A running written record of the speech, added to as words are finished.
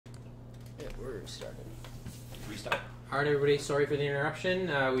We're starting. Restart. Alright, everybody, sorry for the interruption.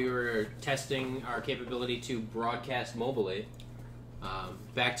 We were testing our capability to broadcast mobily.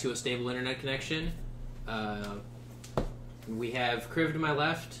 Back to a stable internet connection. We have Kriv to my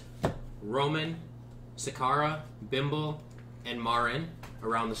left, Roman, Sakara, Bimble, and Marin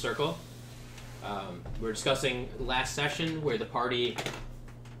around the circle. We're discussing last session where the party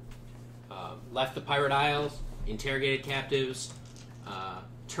left the Pirate Isles, interrogated captives,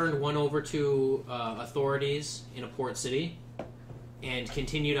 turned one over to authorities in a port city, and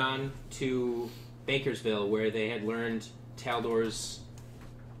continued on to Bakersville, where they had learned Taldor's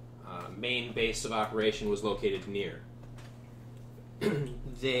main base of operation was located near.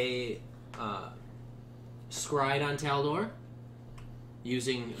 They scryed on Taldor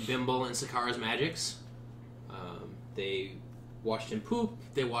using Bimble and Sakara's magics. They watched him poop,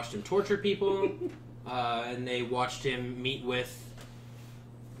 they watched him torture people, and they watched him meet with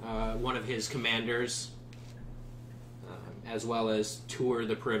one of his commanders, as well as tour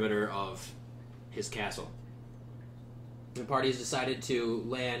the perimeter of his castle. The parties decided to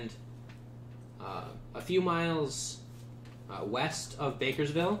land a few miles west of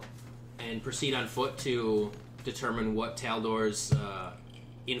Bakersville and proceed on foot to determine what Taldor's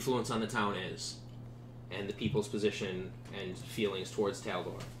influence on the town is and the people's position and feelings towards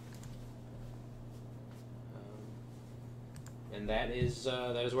Taldor. And that is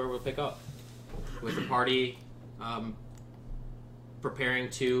where we'll pick up, with the party preparing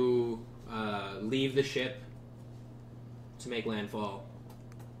to leave the ship to make landfall.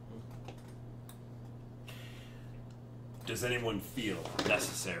 Does anyone feel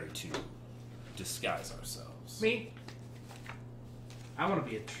necessary to disguise ourselves? Me? I want to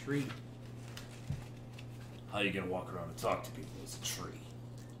be a tree. How are you gonna walk around and talk to people as a tree?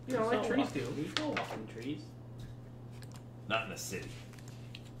 You know, like trees do. We can walk in trees. Not in a city.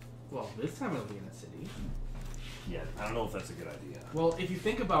 Well, this time it'll be in a city. Yeah, I don't know if that's a good idea. Well, if you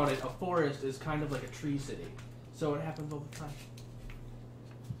think about it, a forest is kind of like a tree city. So it happens all the time.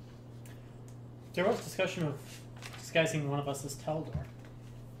 There was discussion of disguising one of us as Taldor.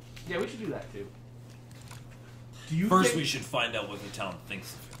 Yeah, we should do that too. Do you First, think... we should find out what the town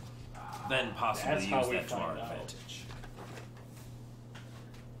thinks of him. Then possibly That's use how we that to our find out. advantage.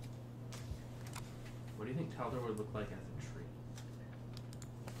 What do you think Taldor would look like as a tree?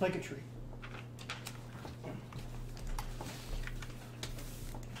 Like a tree.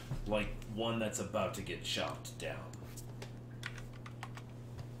 Like one that's about to get chopped down.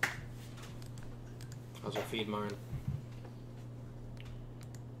 How's your feed, Marin?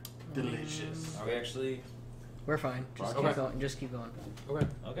 Delicious. Are we actually? We're fine. Just Okay. keep going. Just keep going. Okay.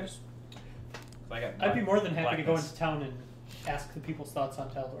 Okay. I'd be more than happy to go Blackness. into town and ask the people's thoughts on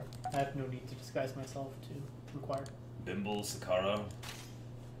Taldor. I have no need to disguise myself to inquire. Bimble, Sakara,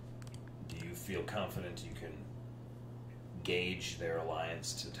 do you feel confident you can gauge their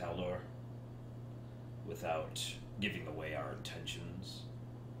alliance to Taldor without giving away our intentions?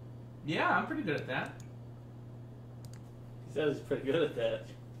 Yeah, I'm pretty good at that. He says he's pretty good at that.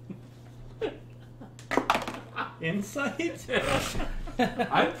 Insight?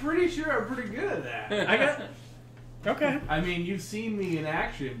 I'm pretty sure I'm pretty good at that. I got... Okay. I mean, you've seen me in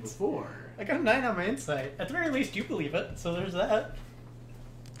action before. I got a 9 on my insight. At the very least, you believe it, so there's that.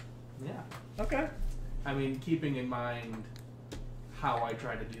 Yeah. Okay. I mean, keeping in mind how I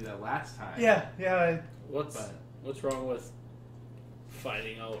tried to do that last time. Yeah. What's wrong with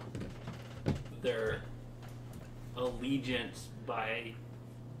finding out their allegiance by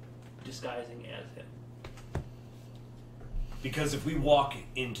disguising as him? Because if we walk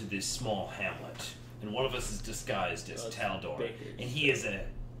into this small hamlet and one of us is disguised as That's Taldor, Baker's. and he is a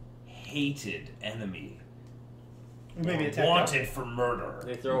hated enemy, Maybe or attack wanted for murder,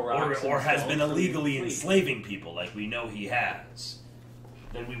 They throw rocks or and has stones been and illegally flee. enslaving people like we know he has,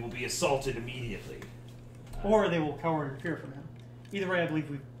 then we will be assaulted immediately. Or they will cower in fear from him. Either way, I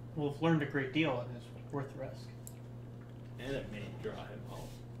believe we will have learned a great deal and it's worth the risk. And it may draw him home.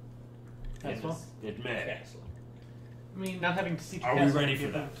 As well. It may. Castle. I mean, Not having to seek Are we castle ready would be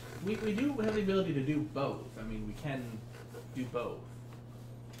for a that? we do have the ability to do both. I mean, we can do both.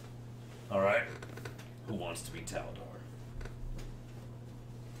 Alright. Who wants to be Taldor?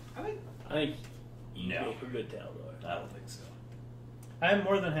 I think I think you No. make a good Taldor. I don't think so. I am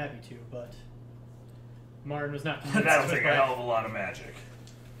more than happy to, but Martin was not convinced That'll with take a my- hell of a lot of magic.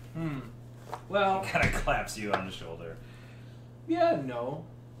 Well, Kind of claps you on the shoulder. yeah, no.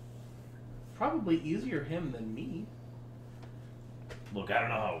 Probably easier him than me. Look, I don't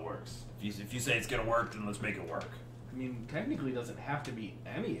know how it works. If you say it's gonna work, then let's make it work. I mean, technically, it doesn't have to be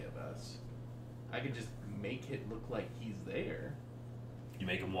any of us. I could just make it look like he's there. You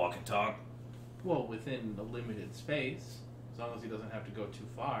make him walk and talk. Well, within a limited space, as long as he doesn't have to go too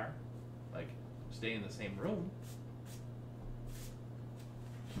far, like stay in the same room.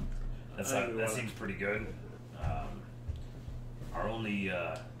 I think we That wanna- seems pretty good. Our only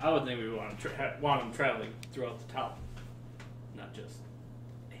I would think we want want him traveling throughout the town, not just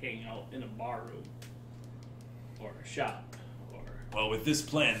hanging out in a bar room or a shop or. well, with this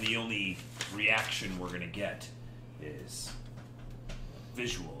plan, the only reaction we're gonna get is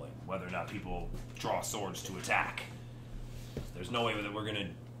visual, and whether or not people draw swords to attack. There's no way that we're gonna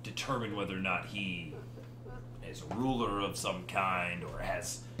determine whether or not he is a ruler of some kind or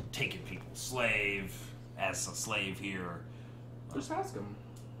has taken people as a slave here. Just ask him.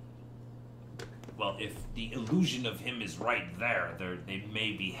 Well, if the illusion of him is right there, they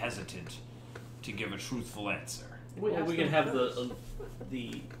may be hesitant to give a truthful answer. Well, we can have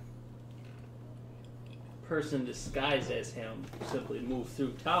the person disguised as him simply move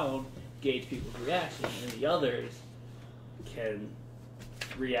through town, gauge people's reaction, and the others can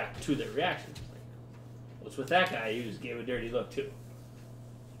react to their reactions. Like, what's with that guy? He just gave a dirty look too.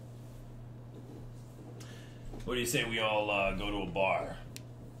 What do you say we all go to a bar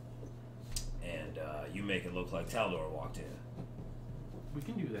and you make it look like Taldor walked in? We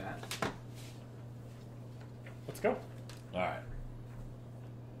can do that. Let's go. All right.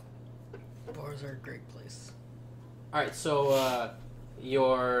 Bars are a great place. All right, so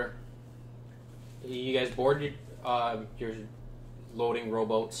you guys board your loading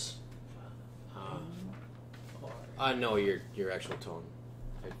rowboats. No, your actual tone.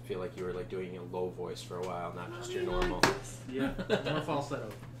 I feel like you were like doing a low voice for a while, not just your normal. Yeah. More falsetto.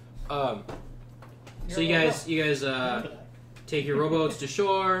 So you guys take your rowboats to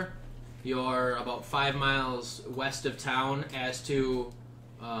shore. You're about 5 miles west of town as to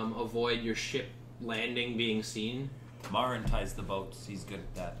avoid your ship landing being seen. Marin ties the boats. He's good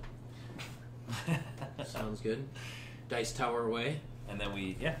at that. Sounds good. Dice Tower away. And then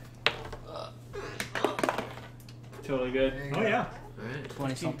we, yeah. Totally good. Oh yeah. All right.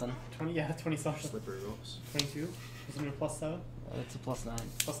 20 something. 20 something. Slippery ropes. 22. Isn't it a plus 7? It's a +9.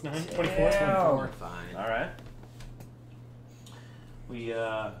 Plus 9? 24? Fine. All right. We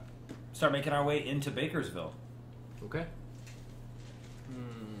start making our way into Bakersville. Okay.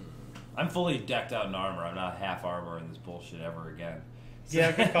 I'm fully decked out in armor. I'm not half armor in this bullshit ever again.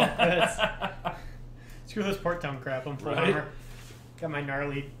 Yeah, good call. Screw this port town crap. I'm full Right. armor. Got my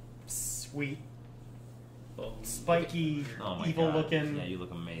gnarly, sweet, Boom. spiky, Oh my evil God. looking. Yeah, you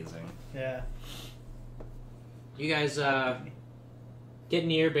look amazing. Yeah. You guys get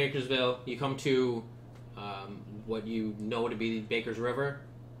near Bakersville. You come to what you know to be Baker's River,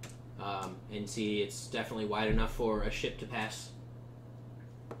 and see it's definitely wide enough for a ship to pass.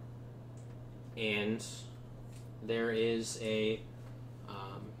 And there is a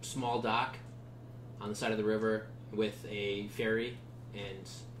small dock on the side of the river with a ferry and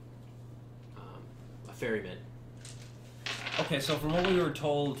a ferryman. Okay, so from what we were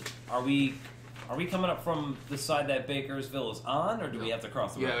told, are we coming up from the side that Bakersville is on, or do we No. have to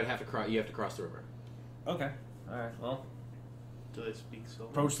cross the You river? would have to cross. You have to cross the river. Okay. All right. Well, Do they speak so?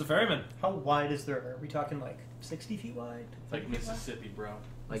 approach the ferryman. How wide is the river? Are we talking like 60 feet wide? It's like 30 feet wide? Mississippi, bro.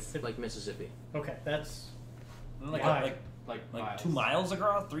 Like Mississippi. Okay, that's Like Wide. like miles. 2 miles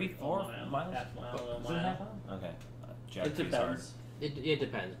across, 3, 4 Mile, miles. half mile, Is a it half mile. mile? Okay. It depends. It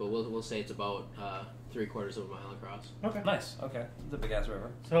depends, but we'll say it's about 3/4 of a mile across. okay. Nice. Okay. It's a big ass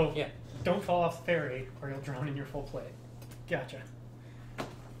river. So Yeah. don't fall off the ferry or you'll drown in your full plate. Gotcha.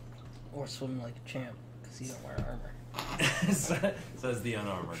 Or swim like a champ, because you don't wear armor. Says the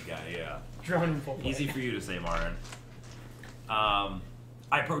unarmored guy. Yeah. Drown in full plate. Easy for you to say, Marin.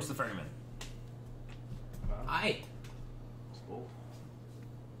 I approach the ferryman. Aye.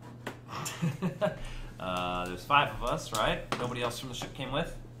 There's 5 of us, right? Nobody else from the ship came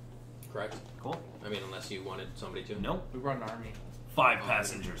with? Correct. Cool. I mean, unless you wanted somebody to. Nope. We run an army. 5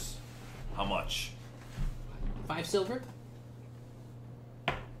 passengers. How much? 5 silver.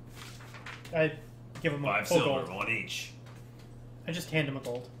 I give him a 5 full silver, gold. 1 each. I just hand him a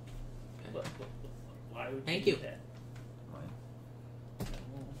gold. Why would Thank do you. that?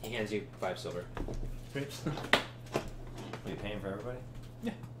 He hands you 5 silver. Which, Are you paying for everybody?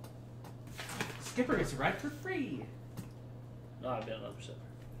 Skipper gets a ride for free. No, I've got another silver.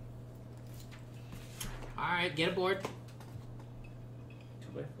 All right, get aboard.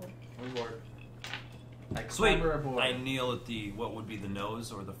 2x4. On board. Like Sweet. climber aboard. I kneel at the what would be the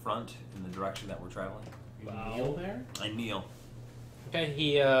nose or the front in the direction that we're traveling. You Wow. kneel there? I kneel. Okay,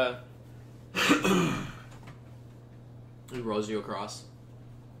 he he rows you across.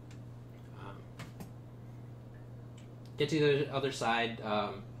 Get to the other side.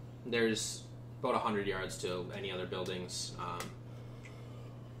 There's about 100 yards to any other buildings,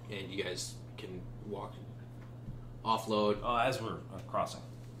 and you guys can walk, offload. As we're crossing.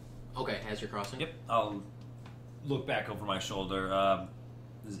 Okay, as you're crossing. Yep. I'll look back over my shoulder.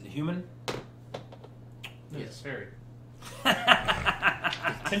 Is it human? Yes. Very.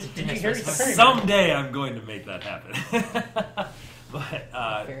 Did you hear? Someday I'm going to make that happen.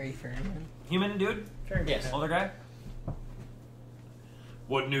 But Very ferryman. human dude, Yes. older guy.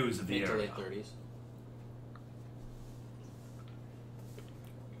 What news of the Mid to area? late 30s.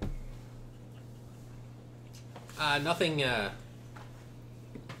 Nothing.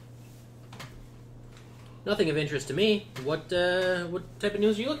 Nothing of interest to me. What type of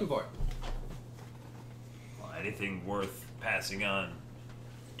news are you looking for? Well, anything worth passing on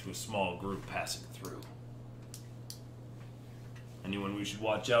to a small group passing through. Anyone we should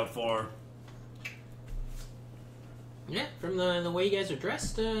watch out for? Yeah, from the way you guys are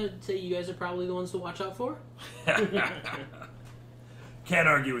dressed, I'd say you guys are probably the ones to watch out for. Can't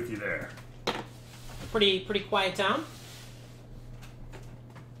argue with you there. Pretty quiet town.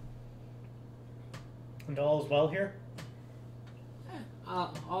 And all is well here.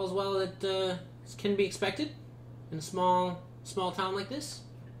 All's well that can be expected in a small town like this.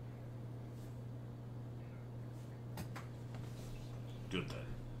 Good then.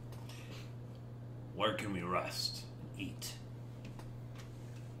 Where can we rest? Eat.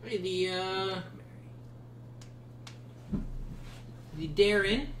 Hey, the Dare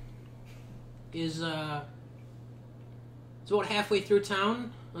Inn is it's about halfway through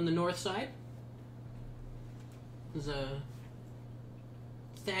town on the north side. There's a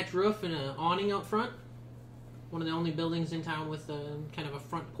thatch roof and an awning out front. One of the only buildings in town with kind of a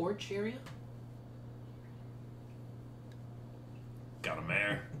front porch area. Got a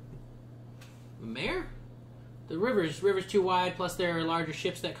mare? The mayor? The river's too wide. Plus, there are larger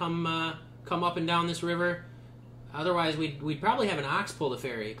ships that come up and down this river. Otherwise, we'd probably have an ox pull the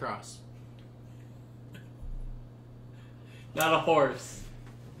ferry across. Not a horse.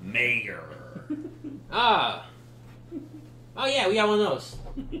 Mayor. Ah. Oh yeah, we got one of those.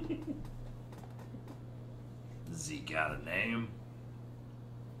 Has he got a name?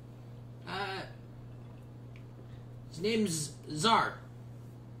 His name's Czar.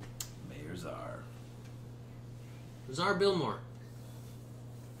 Mayor Czar. Czar Billmore.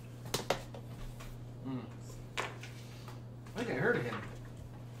 I think I heard of him.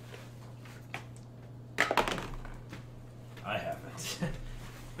 I haven't.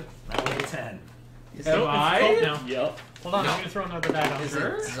 Not with 10. Is Am it- I? it's 12 now. Yep. Hold on, No. I'm gonna throw another die down. Is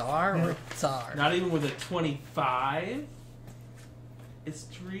Sure. it Czar or Tsar? Not even with a 25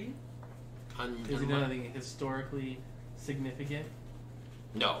 history? Is he done anything historically significant?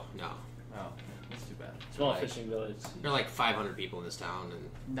 No. Oh, that's too bad. Small Right. fishing village. There are like 500 people in this town,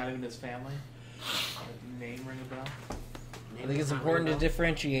 and Not even his family? Name ring a bell? I think it's important to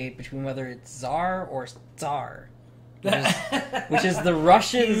differentiate between whether it's Tsar or Tsar, which is the He's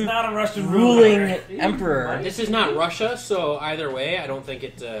Russian not a Russian ruling ruler. emperor. This is not Russia, so either way, I don't think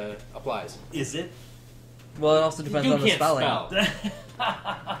it applies. Is it? Well, it also depends You on the can't spelling. spell.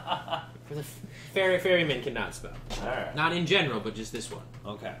 For the ferryman cannot spell. Alright. Not in general, but just this one.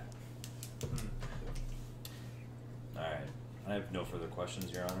 Okay. Alright. I have no further questions,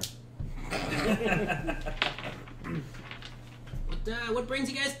 Your Honor. What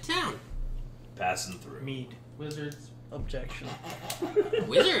brings you guys to town? Passing through. Mead. Wizards? Objection.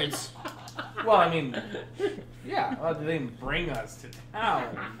 Wizards? Well, I mean, yeah, well, they didn't bring us to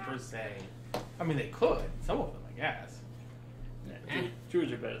town, per se. I mean, they could. Some of them, I guess. Yeah,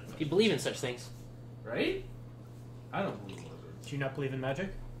 Druids are better than If you believe in such things. Right? I don't believe in wizards. Do you not believe in magic?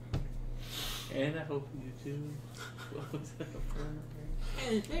 And I hope you do. What was that?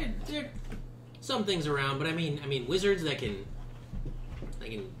 There some things around, but I mean wizards that can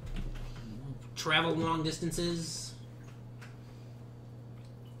travel long distances,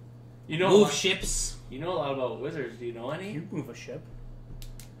 You know, move ships. you know a lot about wizards. Do you know any? You move a ship.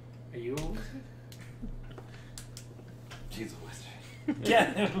 Are you a wizard? She's a wizard.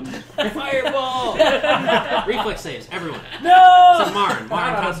 Get him! Fireball! Reflex saves, everyone. No! Except Marn.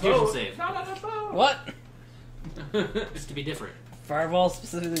 Constitution save. Not on a boat! What? Just to be different. Fireball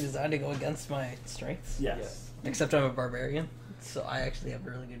specifically designed to go against my strengths? Yes. Except I'm a barbarian, so I actually have a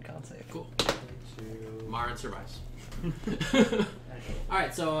really good con save. Cool. Marn survives.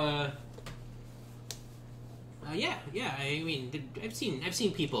 Alright, so yeah. I mean, I've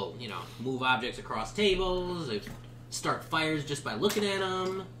seen people, move objects across tables, start fires just by looking at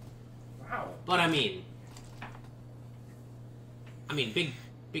them. Wow. But I mean, big,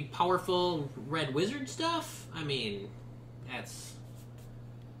 powerful red wizard stuff. I mean,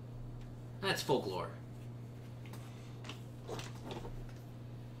 That's folklore.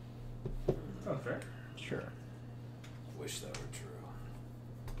 Sounds fair. Sure. Wish that were true.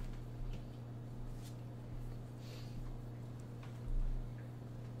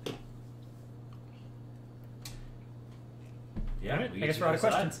 Yeah, Alright, we I guess get we're out of to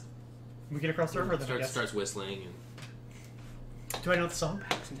decide. questions. We get across the river then, I guess. Starts whistling and Do I know the song?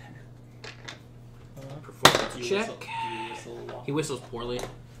 performance You check. whistle- you whistle along. He whistles poorly.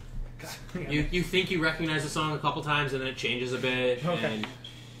 Yeah. You think you recognize the song a couple times and then it changes a bit, Okay.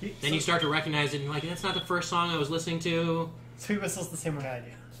 and then you start to recognize it and you're like, that's not the first song I was listening to, So he whistles the same one I do.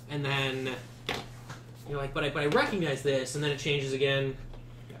 and then you're like, but I recognize this, and then it changes again.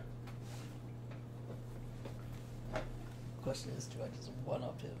 Question is, do I just one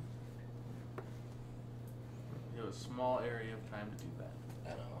up him? You have a small area of time to do that. I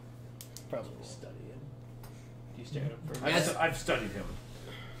don't know. Probably study him. Do you stare at him for? Yes. I've studied him.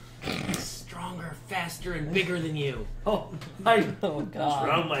 Stronger, faster, and bigger than you. Oh, I Oh god.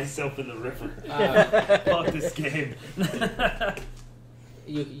 Drown myself in the river. Uh, Fuck this game.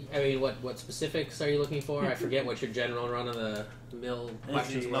 I mean, what specifics are you looking for? I forget what your general run of the mill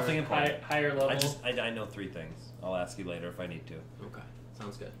questions were. nothing important. higher level. I know 3 things. I'll ask you later if I need to. Okay,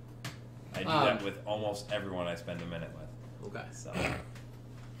 sounds good. I do that with almost everyone I spend a minute with. Okay, So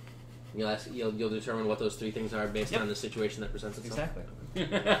you'll determine what those 3 things are based Yep. on the situation that presents itself.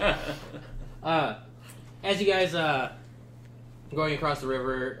 exactly. As you guys going across the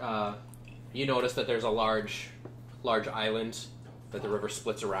river, you notice that there's a large island that the river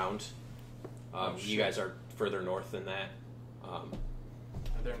splits around. You guys are further north than that, Are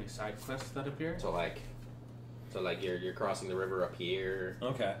there any side quests that appear? so you're crossing the river up here,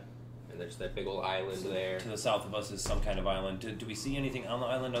 Okay. and there's that big old island there. To the south of us is some kind of island. Do we see anything on the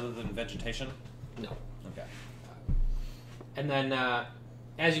island other than vegetation? No. Okay. And then,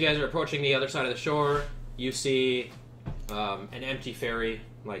 as you guys are approaching the other side of the shore, you see an empty ferry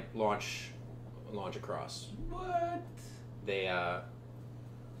launch across. What? They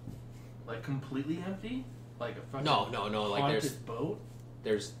Like completely empty? Like a fucking no, like haunted boat?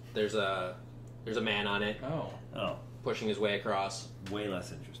 there's a man on it Oh. Oh, pushing his way across. way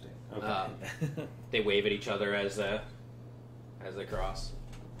less interesting. Okay. They wave at each other as they cross.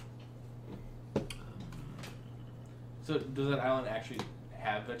 So does that island actually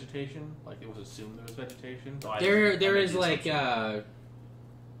have vegetation? Like it was assumed there was vegetation? No, I There made is the like assumption.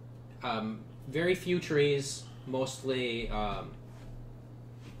 very few trees, mostly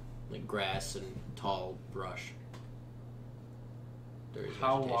like grass and tall brush. There is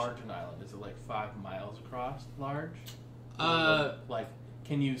How vegetation. large an island? Is it like 5 miles across large? Uh, like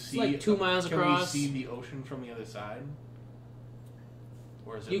can you see like 2 miles can across. we see the ocean from the other side?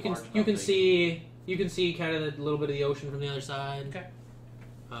 Or is it You can large you enough can that see kind of a little bit of the ocean from the other side. Okay.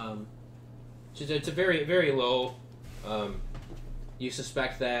 It's a very very low. You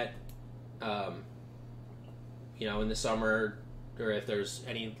suspect that, in the summer, or if there's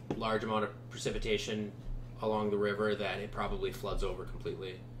any large amount of precipitation along the river, that it probably floods over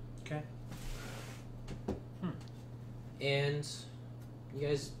completely. Okay. And you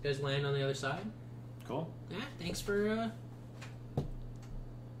guys land on the other side. Cool. Yeah, thanks for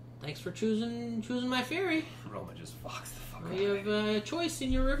choosing my ferry. Roma just fucks the fuck We have a choice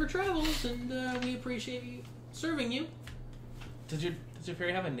in your river travels, and we appreciate you serving you. Does your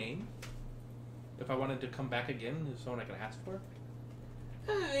ferry have a name? If I wanted to come back again, is someone I can ask for?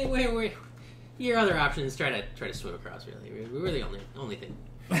 Wait. Your other options try to swim across. Really, we're the only thing.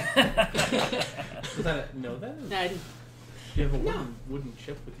 Does that know that? Or Uh, do you have a No. wooden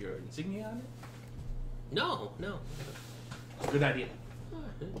ship with your insignia on it? no. Good idea.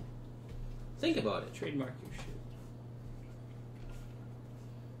 Think about it. Trademark your shit.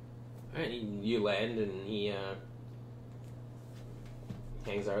 All right, you land, and he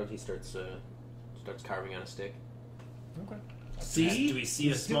hangs out. He starts carving on a stick. Okay. See? Do we see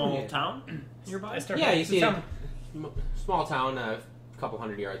a He's small doing it. town nearby? I start Yeah, back you to see a town. small town, a couple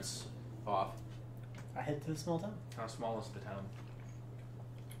hundred yards off. I head to the small town. How small is the town?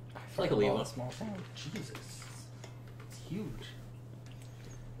 It's like a Lima. Small town. Jesus. It's huge.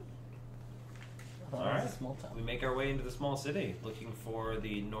 All right. It's a small town. We make our way into the small city, looking for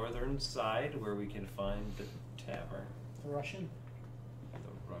the northern side where we can find the tavern. The Russian.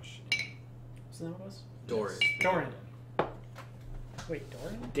 The Russian. What's the name it was? Doran. Doran. Wait,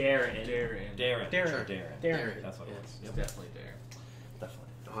 Doran? Darren. Darren. Darren. Sure, Darren. Darren. That's what it Yeah. was. It's definitely there. Definitely.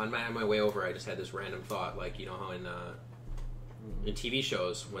 On my way over, I just had this random thought, like, you know how in TV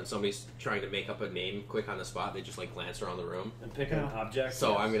shows, when somebody's trying to make up a name quick on the spot, they just glance around the room. And pick an Yeah. object.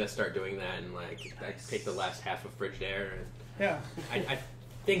 So I'm gonna start doing that, and I take the last half of Frigidaire, and Yeah. I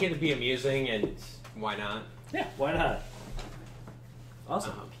think it'd be amusing, and why not? Yeah, why not?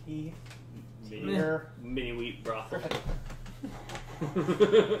 Awesome. Um, Mini wheat brothel.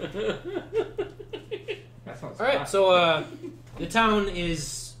 That sounds all right, fun. so the town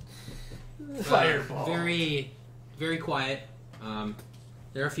is Fireball. very, very quiet.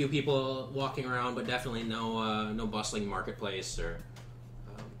 There are a few people walking around, but definitely no bustling marketplace or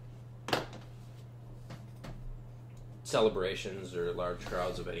celebrations or large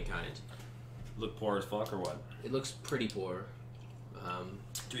crowds of any kind. Look poor as fuck or what? It looks pretty poor.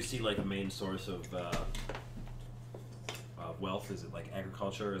 Do we see like a main source of wealth? Is it like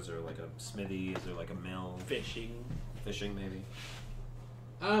agriculture? Is there like a smithy? Is there like a mill? Fishing. Fishing maybe?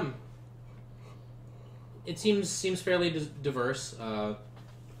 It seems fairly diverse. From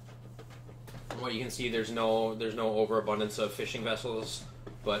what you can see, there's no overabundance of fishing vessels,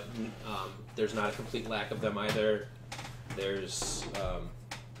 but there's not a complete lack of them either. There's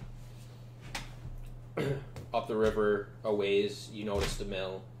up the river a ways you noticed a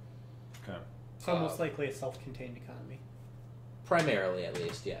mill, Okay. So most likely a self-contained economy. primarily at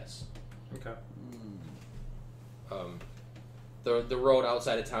least, yes. Okay. The road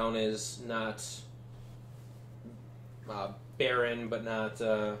outside of town is not barren, but not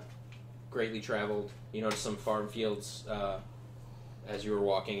greatly traveled. You notice some farm fields as you were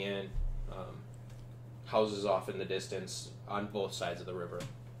walking in. Houses off in the distance on both sides of the river.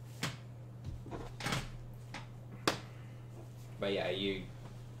 But yeah, you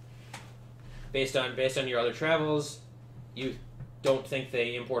based on your other travels, you don't think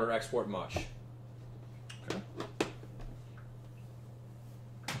they import or export much.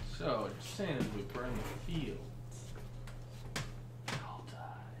 So, you're saying if we burn the fields, I'll die.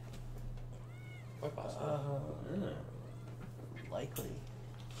 Quite possible. Likely.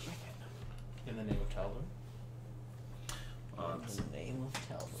 In the name of Talbot? What's the name of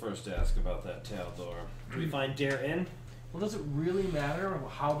Talbot? First ask about that Taldor. Do we find Dare Inn? Well, does it really matter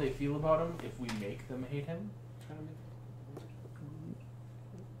how they feel about him if we make them hate him?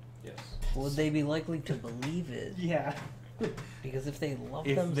 Yes. Would they be likely to believe it? Yeah. Because if they love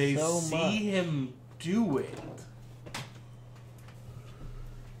If them they so see much, him do it,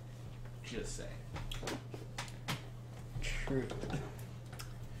 just say. true.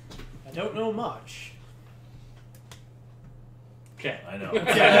 I don't know much. Okay, I know.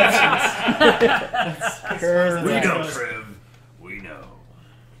 Curve We that. know, Triv. We know.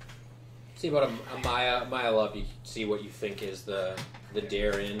 See about a mile up, you see what you think is the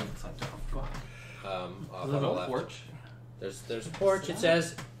Dare Inn. Fuck. Off Is on there the no left. porch? There's a porch. It's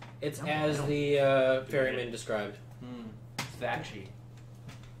as the ferryman described. Thatchy.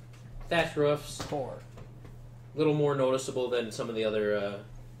 Thatch roofs, Four. a little more noticeable than some of the other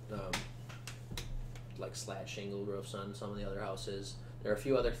like slat shingle roofs on some of the other houses. There are a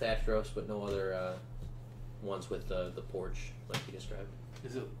few other thatch roofs, but no other ones with the porch like you described.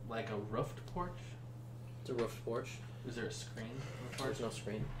 Is it like a roofed porch? It's a roofed porch. Is there a screen on the porch? There's no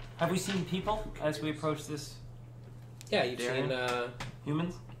screen. Have we seen people as we approach this? Yeah, you've Dare seen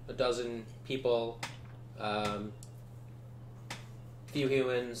Humans? a dozen people, few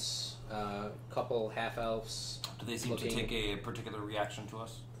humans, couple half elves. Do they seem to Looking- take a particular reaction to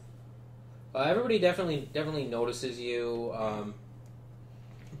us? Everybody definitely notices you.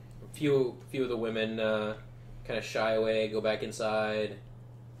 Few of the women kind of shy away, go back inside.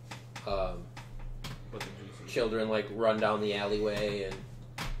 Children like run down the alleyway, and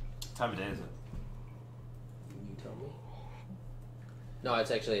What time of day is it? you tell me. No, it's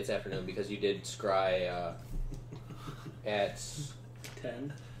afternoon because you did scry at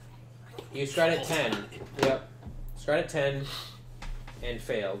 10. you scryed at 10. Yep, scryed at 10 and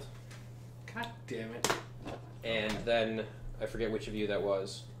failed. God damn it. And then I forget which of you that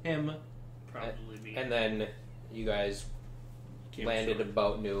was. Him. Probably me. And then you guys Came landed short.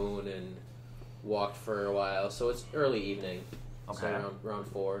 about noon and walked for a while. So it's early evening. So Okay. around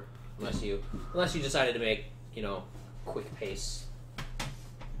 4. Unless you decided to make, quick pace.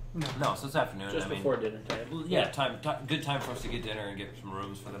 No, so it's afternoon. Just I mean, before dinner time. well, yeah, good time for us to get dinner and get some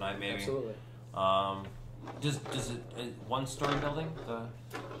rooms for the night, maybe. Absolutely. Does it one-story building, the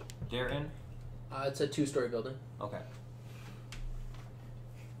Dare Inn? It's a 2-story building. Okay.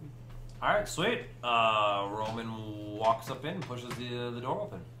 All right, sweet. Roman walks up in, and pushes the door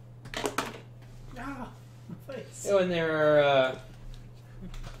open. Ah, my face. Oh, and there are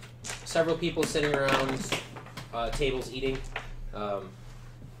several people sitting around tables eating.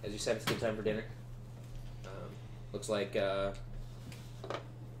 As you said, it's a good time for dinner. Looks like a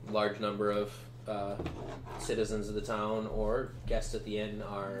large number of citizens of the town or guests at the inn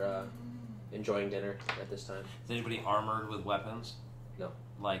are enjoying dinner at this time. Is anybody armored with weapons? No.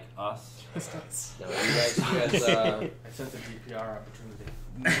 like us? No, you guys I sense a DPR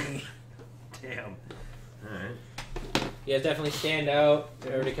opportunity. Damn. Alright. you guys definitely stand out.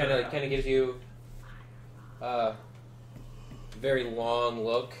 Everybody kind of gives you a very long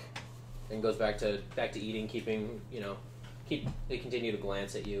look, and goes back to eating, keeping they continue to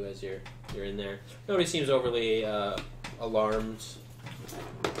glance at you as you're in there. Nobody seems overly alarmed.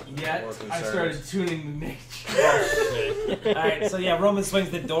 Yet, More I started tuning the nature. Alright, so yeah, Roman swings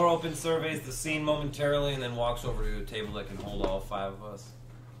the door open, surveys the scene momentarily, and then walks over to a table that can hold all 5 of us.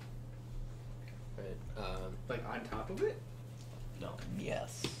 Right. Like on top of it?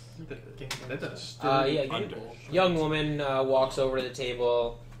 Yes. That's Yeah, Under. young woman walks over to the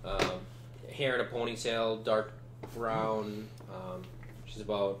table, hair in a ponytail, dark brown. She's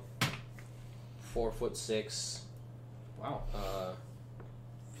about 4'6". wow.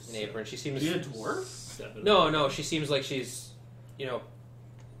 An apron. She seems. Is she a dwarf? 7. No. She seems like she's,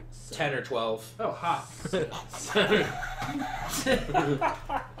 10 or 12. Oh, hot.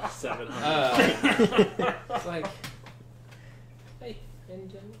 700. It's like, hey,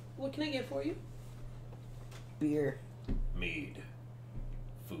 and what can I get for you? Beer. Mead.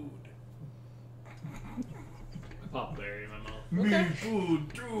 Food. Pop berry in my mouth. Okay.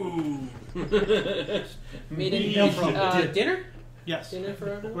 Food, dude. Made No in problem. dinner. Yes. Dinner for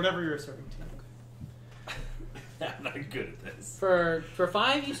everyone. Whatever you're serving to. I'm not good at this. For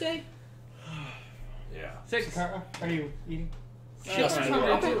 5, you say? Yeah. 6. Sakara, are you eating? Just I for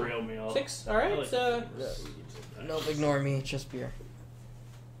like okay. a real meal. 6. All I right. like So Don't ignore me. It's just beer.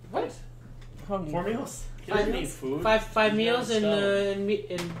 what? I don't need 4 meals? He doesn't need food. Five He's meals not and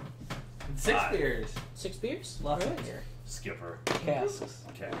stout. in 6 Five. beers. 6 beers. lots All right. of beer. Skipper. Casks.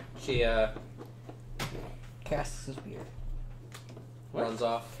 Okay. She Casks of beer. What? runs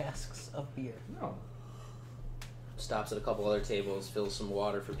off, Casks of beer. No. stops at a couple other tables, fills some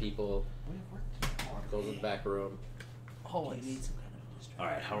water for people, goes in the back room. Always.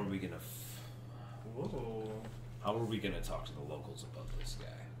 Alright, how are we gonna Whoa. how are we gonna talk to the locals about this guy?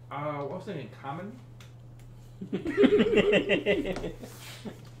 What was it in common?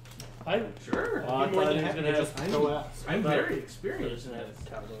 Sure. I thought he was gonna have I'm, go ask. I'm I thought very he was experienced. gonna in have this.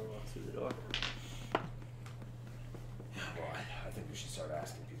 Cowboy walk through the door. Well, I think we should start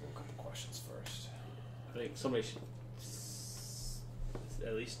asking people a couple questions first. I think somebody should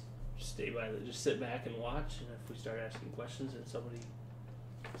at least stay by just sit back and watch, and if we start asking questions and somebody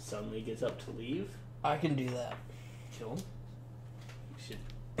suddenly gets up to leave, I can do that. kill him. We should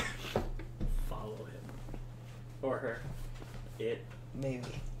follow him. Or her. It. Maybe.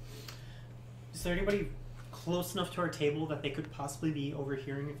 Is there anybody close enough to our table that they could possibly be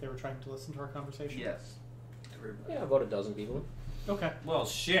overhearing if they were trying to listen to our conversation? Yes. Yeah, about a dozen people. Okay. Well,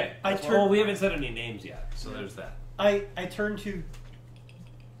 shit. I Well, turn- we haven't said any names yet, so there's that. I turn to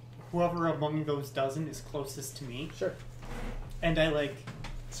whoever among those dozen is closest to me, Sure. and I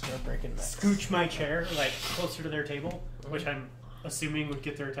Start breaking necks. scooch my chair closer to their table, which I'm assuming would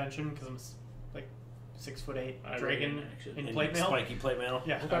get their attention because I'm 6'8" I dragon read in action. in And plate mail. Spiky plate mail.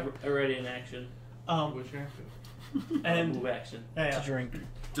 Yeah. Already in action. Which action? And Move action. To drink.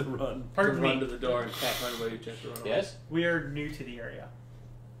 To run. pardon to run me, to the door and tap anybody who tries to run away. Yes? we are new to the area.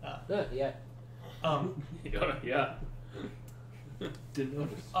 Yeah. Yeah. Didn't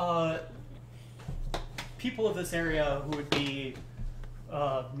notice. People of this area who would be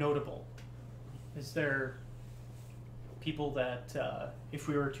notable. Is there people that if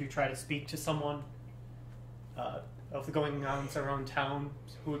we were to try to speak to someone of the going ons around town,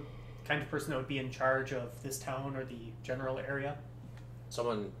 who kind of person that would be in charge of this town or the general area?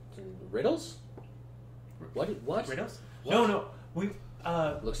 Someone riddles? What? Riddles? What? No. We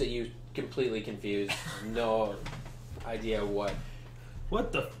Looks at you completely confused. No idea what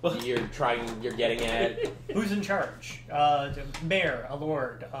What the fuck? you're getting at. who's in charge? The mayor, a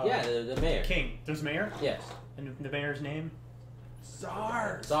lord. Yeah, the mayor. King. There's mayor, Yes. and the mayor's name.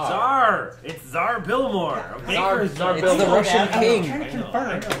 Czar. Czar. Czar. It's Czar Billmore. Okay? Czar It's Bill. the Russian king. Trying to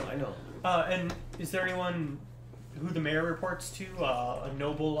confirm. I know. And is there anyone who the mayor reports to? A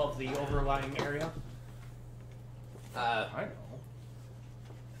noble of the overlying area? I know.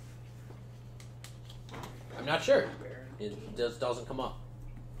 I'm not sure. It just doesn't come up.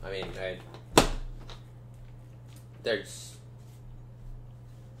 I mean, there's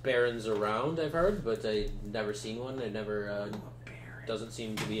barons around, I've heard, but I've never seen one. It never doesn't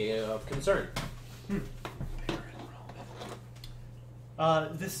seem to be of concern.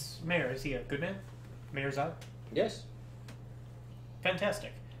 This mayor, is he a good man? Mayor's out? Yes.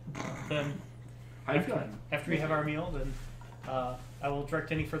 Fantastic. Then How you feeling? after we have our meal, then I will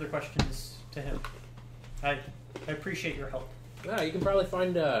direct any further questions to him. I appreciate your help. Yeah, you can probably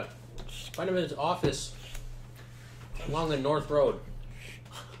find him in his office along the North Road.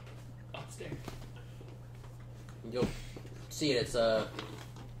 Upstairs. You'll see it. It's the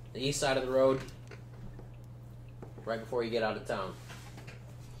east side of the road, right before you get out of town.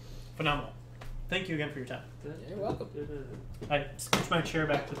 Phenomenal. Thank you again for your time. You're welcome. I scooch my chair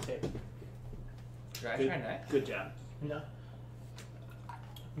back to the table. Should I Good, try next? good job. No.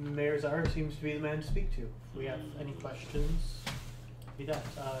 Mayor Czar seems to be the man to speak to. If we have any questions, he does.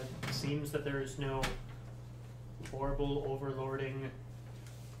 It seems that there is no horrible overlording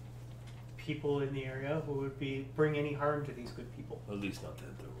people in the area who would bring any harm to these good people. At least not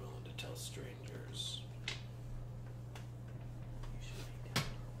that they're willing to tell strangers.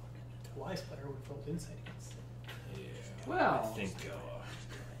 A wise player would have rolled insight against it. Yeah. Well, I think.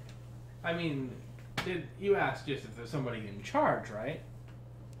 I mean, you asked just if there's somebody in charge, right?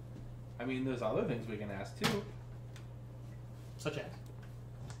 I mean, there's other things we can ask too. Such as?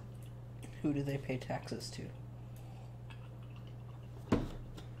 Who do they pay taxes to?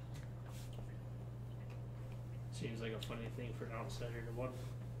 Seems like a funny thing for an outsider to wonder.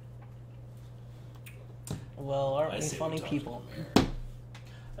 Well, aren't I we say we funny talk to people? the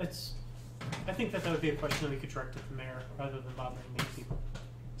mayor. I think that would be a question that we could direct to the mayor rather than bothering these people.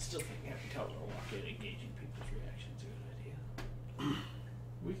 Still think every time we walk in, engaging people's reactions is a good idea.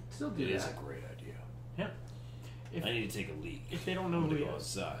 We can still do It is a that. great idea. Yeah. If, I need to take a leak. if they don't know I'm who gonna he go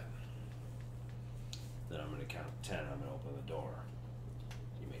is. outside. Then I'm gonna count 10. I'm gonna open the door.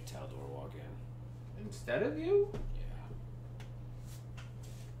 You make Taldor walk in. Instead of you? Yeah.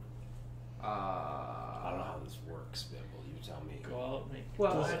 I don't know how this works, Bimble. You tell me. Go out and make.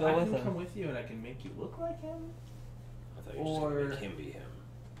 Well, Just I go with can him. come with you and I can make you look like him. I thought you were just gonna Or- make him be him.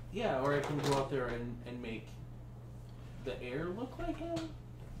 Yeah, or I can go out there and make the air look like him.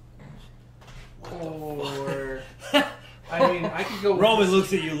 Or I mean, I could go. Roman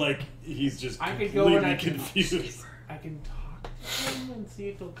looks at you like he's just I could go completely and I can confused. I can talk to him and see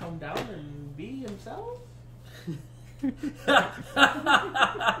if he'll come down and be himself.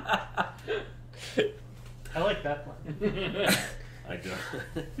 I like that plan. I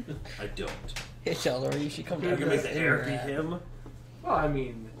don't. I don't. Hey, Sheldon, you should come You down can to make this the air area. be him. Well, I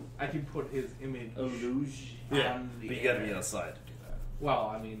mean, I can put his image Illusion. on Yeah, the but you gotta be air. outside to do that. Well,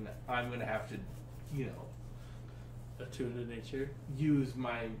 I mean, I'm gonna have to, you know, Attune to nature. use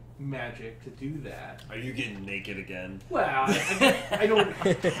my magic to do that. Are you getting naked again? Well, I don't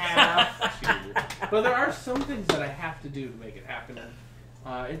have to, but there are some things that I have to do to make it happen.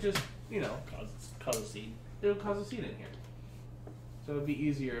 It just, you know, Cause a scene. it'll cause a scene in here. So it'd be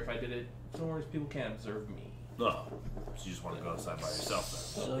easier if I did it somewhere where people can't observe me. No. So you just want to go outside by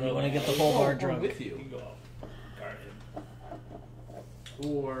yourself then? So you want to get the whole bar Or drunk. with You you, can go out. Guard him.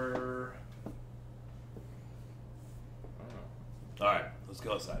 or I don't know. All right, let's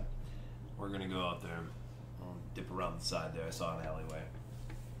go outside. We're gonna go out there. I'll dip around the side there. I saw an alleyway.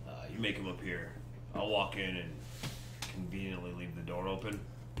 You make him up here. I'll walk in and conveniently leave the door open.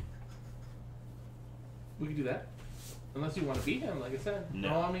 We could do that. Unless you want to beat him, like I said.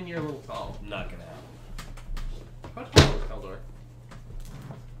 No. I mean, you're a little tall. Not gonna happen. How tall is Keldor?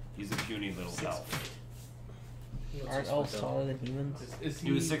 He's a puny little elf. Aren't elves taller than humans? Is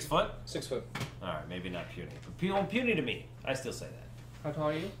He was 6 foot. 6 foot. All right, maybe not puny, but puny to me. I still say that. How tall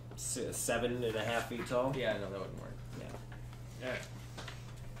are you? 7.5 feet tall. Yeah, no, that wouldn't work. Yeah. Alright.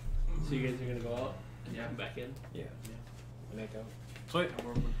 So you guys are gonna go out and come back in. Yeah. Make out. Sweet.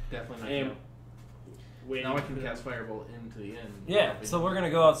 We're definitely not And gonna- waiting Now I for can them. cast Firebolt into the end. Yeah. So we're gonna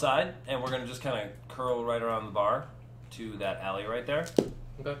go outside and we're gonna just kind of curl right around the bar to that alley right there.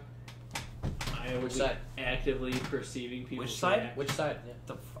 Okay. I will Which be side? actively perceiving people. Which side? Which side?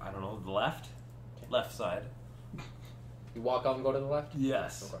 Yeah. I don't know. The left. Left side. You walk out and go to the left?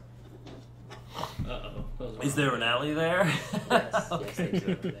 Yes. Okay. Uh-oh. Is there an alley there? Yes, yes, they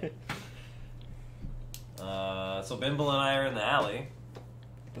do. They- So Bimble and I are in the alley.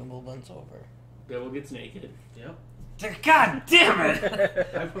 Bimble bends over. Bill gets naked. Yep. God damn it!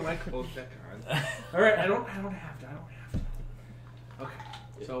 I put my clothes back on. Alright, I don't have to. Okay.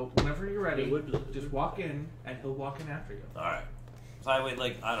 So whenever you're ready, It would- just walk in and he'll walk in after you. All right. So I wait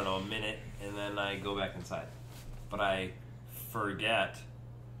like I don't know a minute and then I go back inside, but I forget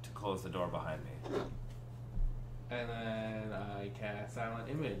to close the door behind me. And then I cast Silent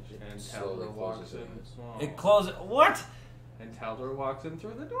Image and Slowly Taldor walks closes in. it. Oh. It closes. What? And Taldor walks in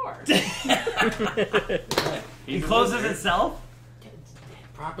through the door. It closes itself.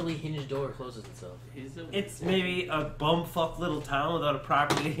 Properly hinged door closes itself. He's a It's maybe a bumfuck little town without a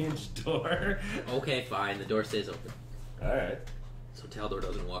properly hinged door. Okay, fine. The door stays open. All right. So Taldor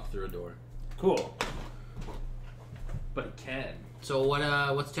doesn't walk through a door. Cool. But he can. So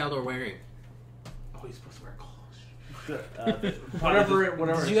what's Taldor wearing? Oh, he's supposed to wear clothes. Whatever.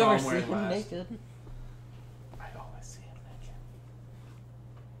 Whatever. Did I you saw ever him see wearing him last. naked? I always see him naked.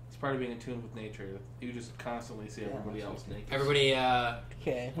 It's part of being in tune with nature. You just constantly see everybody else naked. Everybody,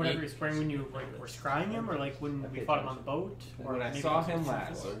 Okay. Whenever he's wearing when you like were scrying him, or like when we fought him on the boat, or When I maybe saw it was him before?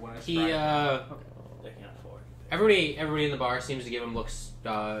 last, or when I he, sprang him. They can't afford. everybody in the bar seems to give him looks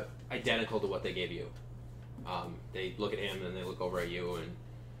identical to what they gave you. They look at him and then they look over at you, and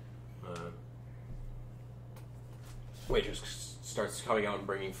waitress starts coming out and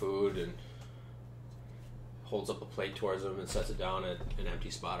bringing food and holds up a plate towards him and sets it down at an empty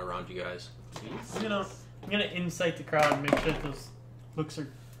spot around you guys. I'm gonna incite the crowd and make sure that those looks are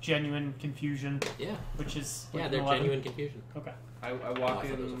genuine confusion, Yeah, which is yeah, like they're an 11. genuine confusion. Okay. I Oh, walk I thought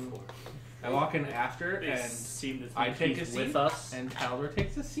there was a in. 4. I walk in after, They and seem to think I take he's a seat, with us. and Taldor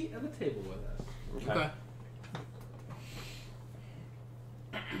takes a seat at the table with us. Okay.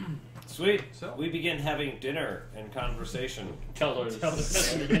 Sweet. So- We begin having dinner and conversation. Tell her. Tell us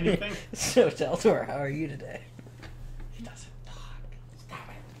doesn't mean anything. So, Taldor, how are you today? He doesn't talk. Stop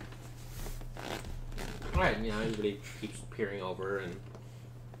it. All right, everybody keeps peering over and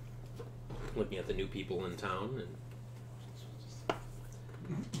looking at the new people in town, and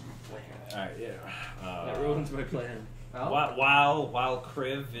All right. Yeah. That ruins my plan. Well, While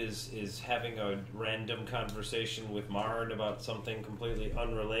Kriv is having a random conversation with Marn about something completely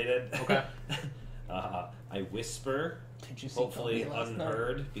unrelated, Okay. I whisper, Did you see hopefully Kobe last night?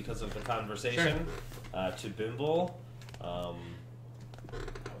 unheard because of the conversation, to Bimble. How are we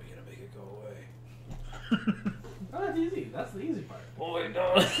gonna make it go away? oh, that's easy. That's the easy part. Oh wait,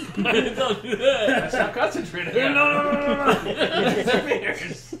 no! Don't do that. Stop concentrating. No!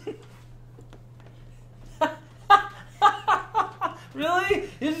 Really?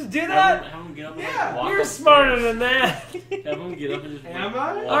 You just do that? Have him get up and Yeah, walk You're upstairs. smarter than that. Have him get up and just Am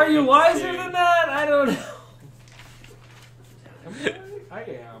walk I? Are you wiser upstairs. than that? I don't know. I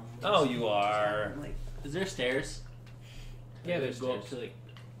am. Oh, you are. Is there stairs? Yeah, Or there's go up stairs. to like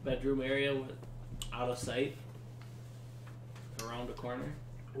bedroom area with out of sight, around the corner.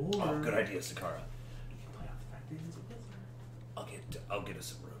 Oh, good idea, Sakara. I'll get us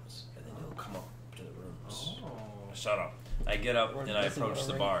some rooms, and then you'll come up to the rooms. Oh. Shut up. I get up and I approach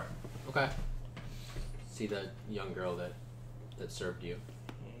the bar. okay. See the young girl that served you.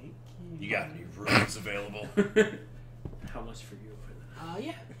 You got any rooms available? How much for you for that?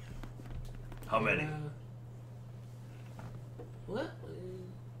 Yeah. How many? Well,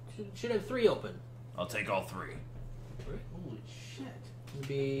 should have 3 open. I'll take all 3. Holy shit. It'd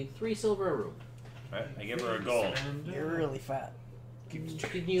be 3 silver a room. Right? I give her a gold. You're really fat. Can you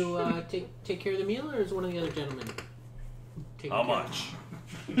take care of the meal, or is one of the other gentlemen taking How care? much?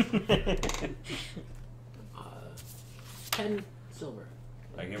 10 silver.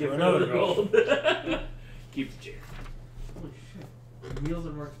 I give Give her her another the gold. Keep the chair. Holy shit. The meals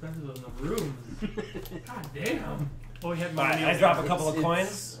are more expensive than the rooms. God damn. Well, we had more Alright, I meals drop a than couple of It's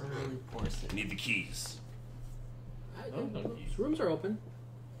coins. a really poor city. Need the keys. Those rooms are open.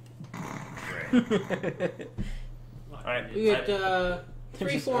 Great. Alright. We get They're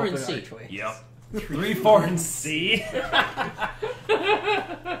 3, just 4, and open C. archways. Yep. 3, 4, and C.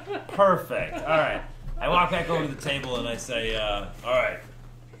 Perfect. Alright. I walk back over to the table and I say, alright,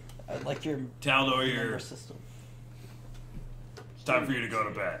 I like your Taldor, number you're system. it's time for you to go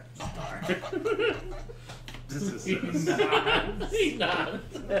to bed. He's not.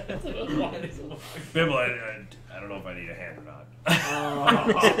 Bibble, I don't know if I need a hand or not.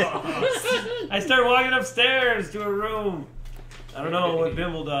 I start walking upstairs to a room. I don't know what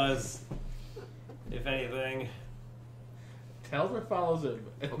Bimble does, if anything. Taldor follows him.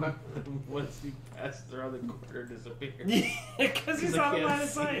 And Okay. once he passes around the corner, disappears. Because he's I on the can't line of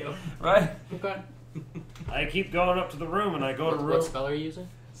see sight. him. Right? Okay. I keep going up to the room and I go to What room. spell are you using?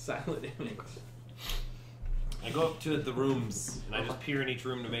 Silent image. I go up to the rooms and I just peer in each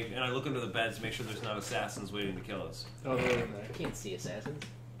room to make, and I look under the beds to make sure there's not assassins waiting to kill us. Oh, they're in there. I can't see assassins.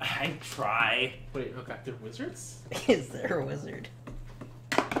 I try. Wait, okay. They're wizards? Is there a wizard?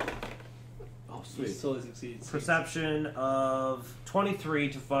 Oh, sweet. Totally succeeds. Perception of 23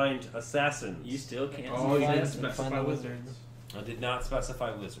 to find assassins. You still can't Oh, see you Find- didn't find specify the wizards. I did not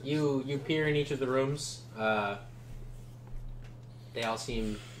specify wizards. You peer in each of the rooms. They all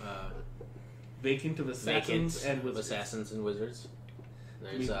seem Vacant of assassins vacant and of wizards. assassins and wizards.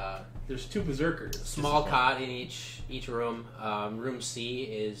 There's a There's 2 berserkers. small cot in each room. Room C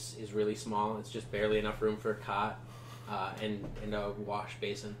is really small. It's just barely enough room for a cot and a wash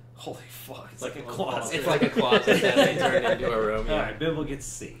basin. Holy fuck, it's like a Like a closet. It's like a closet that they turned into a room. Yeah. Alright, Bibble gets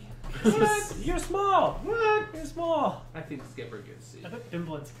C. What? You're small. What? You're small. I think Skipper gets C. I bet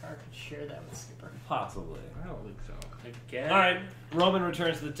Bimble and Scar could share that with Skipper. Possibly. I don't think so. Again. All right, Roman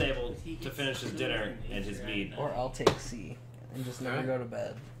returns to the table to finish his dinner and his mead. Or I'll take C and just never Alright. go to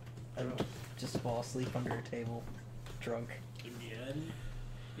bed. And just fall asleep under a table, drunk. Again.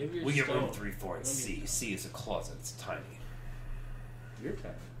 Give your We get room stone. 3, 4, and C. C is a closet. It's tiny. Your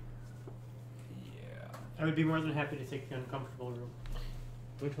time. Yeah. I would be more than happy to take the uncomfortable room.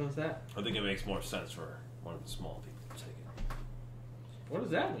 Which one's that? I think it makes more sense for one of the small people to take it. What does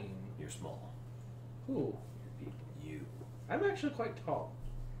that mean? You're small. Who? You. I'm actually quite tall.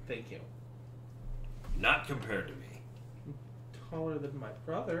 Thank you. Not compared to me. Taller than my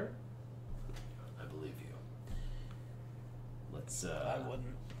brother. I believe you. Let's I wouldn't.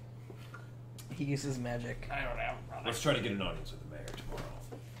 He uses magic. I don't have a brother. let's try to get an audience with the mayor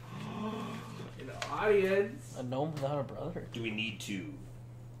tomorrow. In the audience. A gnome without a brother? Do we need to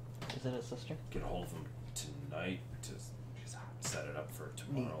Is it a sister? get a hold of him tonight to set it up for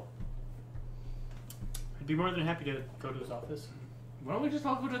tomorrow? I'd be more than happy to go to his office. Why don't we just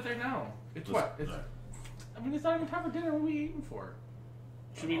all go to there now? It's what? It's, Alright. I mean, it's not even time for dinner. What are we eating for?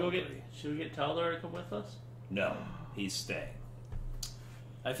 Should we go get? Hungry. Should we get Taldor to come with us? No, he's staying.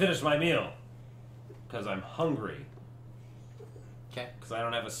 I finished my meal because I'm hungry. Okay. Because I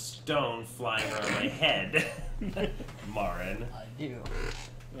don't have a stone flying around my head. Marin. I do.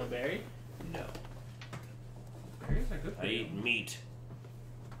 No berry. No. Berries are good for I you. eat meat.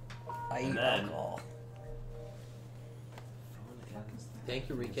 I And eat then- alcohol. Thank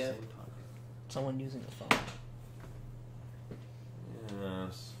you, recap. Someone using a phone.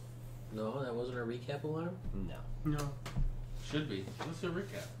 Yes. No, that wasn't a recap alarm. No. No. Should be. Let's do a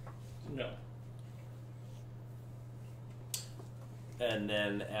recap. No. And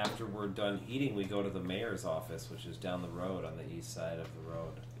then after we're done eating, we go to the mayor's office, which is down the road on the east side of the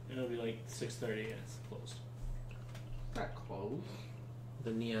road. It'll be like 6:30 and it's closed. Not close.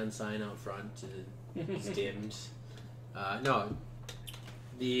 The neon sign out front is dimmed. No,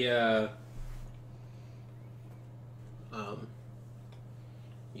 the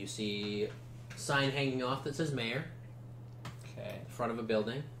you see a sign hanging off that says mayor Okay. in front of a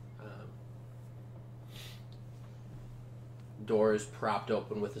building. Doors propped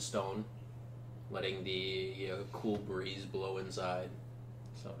open with a stone, letting the cool breeze blow inside.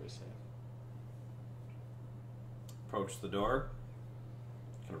 Sorry, Sam. Approach the door.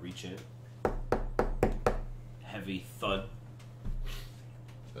 Kind of reach in. Heavy thud.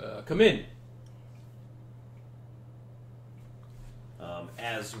 Come in.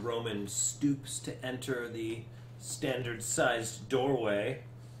 As Roman stoops to enter the standard-sized doorway,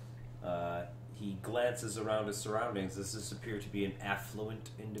 he glances around his surroundings. Does this appear to be an affluent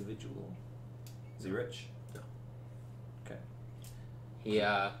individual? Is he rich? No. Okay. He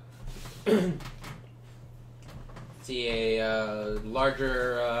see a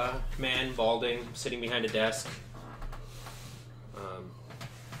larger man, balding, sitting behind a desk.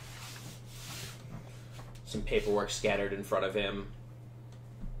 Some paperwork scattered in front of him.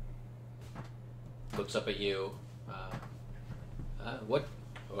 Looks up at you.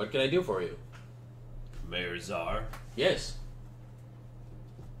 What can I do for you? Mayor Czar, Yes.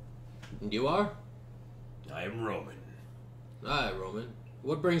 And you are? I am Roman. Hi, Roman.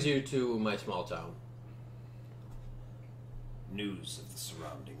 What brings you to my small town? News of the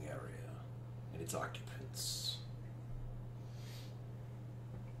surrounding area and its occupants.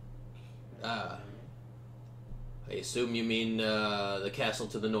 I assume you mean the castle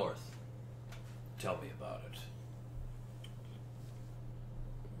to the north. Tell me about it.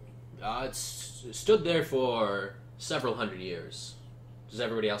 It's stood there for several hundred years. Does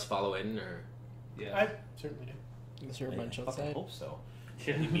everybody else follow in, or? Yeah. I certainly do. Is there a bunch I outside? hope so.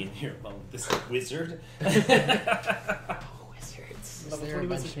 You mean here, this wizard? Wizards. Is Level there a 20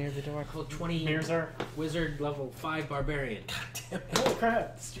 bunch wizard. near the door? Level 20 Mirrors are. wizard, level 5 barbarian. Holy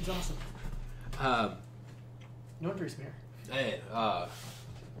crap! This dude's awesome. No wonder he's mayor. Hey, I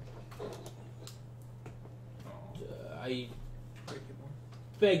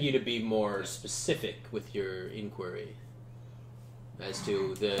beg you to be more specific with your inquiry as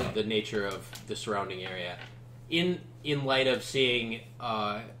to the nature of the surrounding area. In light of seeing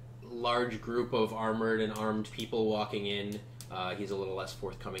a large group of armored and armed people walking in, he's a little less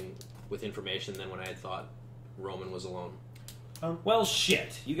forthcoming with information than when I had thought Roman was alone. Well,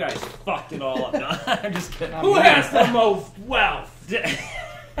 shit. You guys fucked it all up. No, I'm just kidding. Who has the most wealth?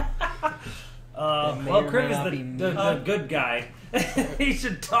 Well, may or Kurt may is not the be the good guy. He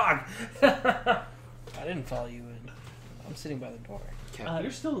should talk. I didn't follow you in. I'm sitting by the door.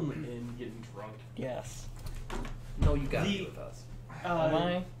 You're still in getting drunk. Yes. No, you got The- it with us. Am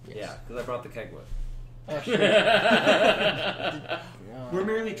I? Yeah, because I brought the keg with. Oh, shit. We're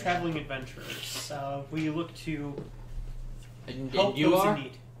merely traveling adventurers. We look to And help you those are? in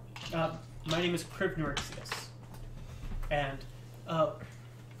need. My name is Krivnorixius, and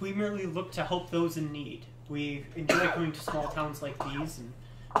we merely look to help those in need. We enjoy going to small towns like these and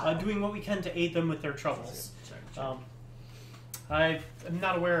doing what we can to aid them with their troubles. I'm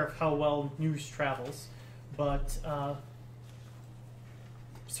not aware of how well news travels, but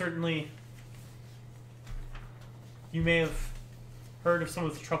certainly you may have heard of some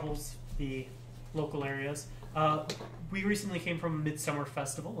of the troubles the local areas. We recently came from a midsummer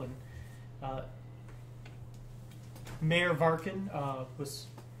festival, and Mayor Varkin was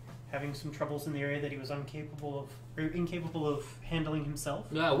having some troubles in the area that he was incapable of handling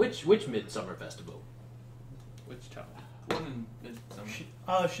himself. Which midsummer festival? Which town? One in Midsummer.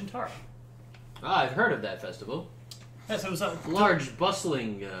 Shintara. I've heard of that festival. Yes, it was Large,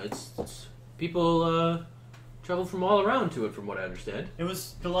 bustling. It's people travel from all around to it, from what I understand. It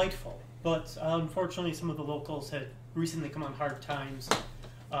was delightful, but unfortunately, some of the locals had recently come on hard times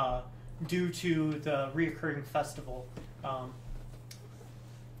due to the reoccurring festival.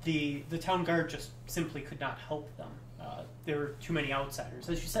 The town guard just simply could not help them. There were too many outsiders.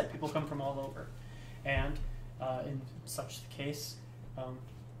 As you said, people come from all over. And in such the case,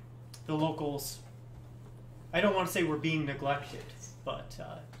 the locals, I don't want to say were being neglected, but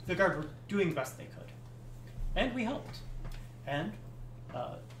the guard were doing the best they could. And we helped. And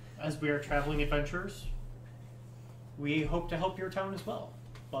as we are traveling adventurers, we hope to help your town as well.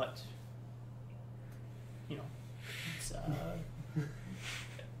 But, you know, it's,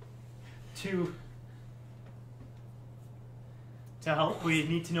 to help, we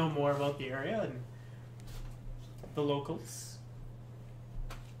need to know more about the area and the locals.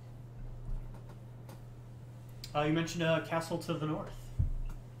 You mentioned a castle to the north.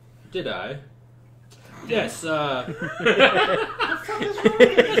 Did I? Yes. Did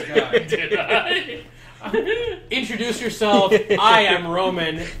I? Introduce yourself. I am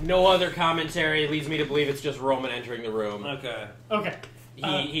Roman. No other commentary leads me to believe it's just Roman entering the room. Okay. Okay.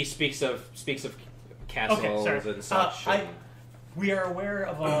 He speaks of castles sorry. and such. We are aware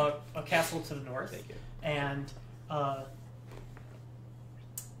of a castle to the north. Thank you. And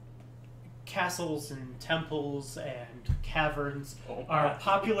castles and temples and caverns are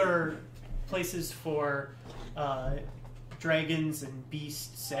popular places for dragons and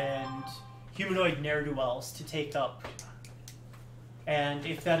beasts and humanoid ne'er-do-wells to take up. And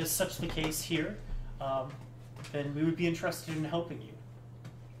if that is such the case here, then we would be interested in helping you.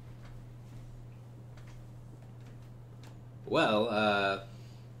 Well,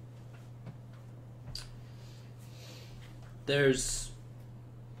 there's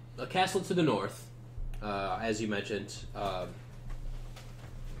a castle to the north, as you mentioned.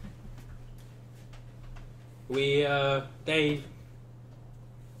 They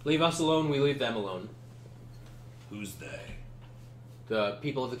leave us alone, we leave them alone. Who's they? The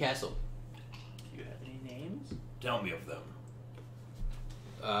people of the castle. Do you have any names? Tell me of them.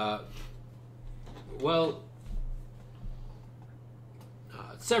 Well,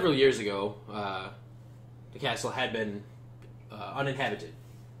 several years ago, the castle had been uninhabited.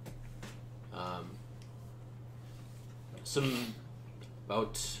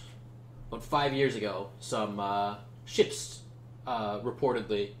 About 5 years ago, some ships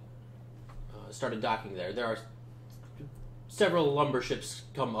reportedly started docking there. There are several lumber ships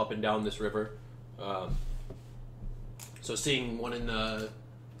come up and down this river. So seeing one in the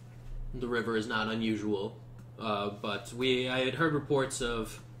river is not unusual. But I had heard reports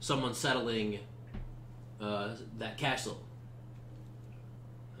of someone settling that castle.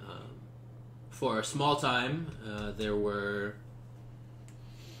 For a small time, there were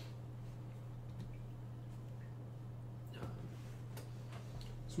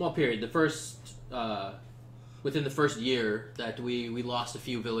small period. Within the first year that we lost a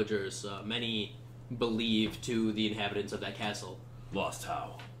few villagers, many believed to the inhabitants of that castle. Lost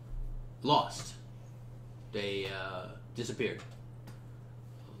how? Lost. They disappeared.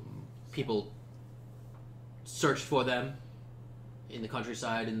 People searched for them in the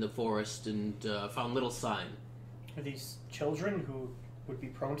countryside, in the forest, and found little sign. Are these children who would be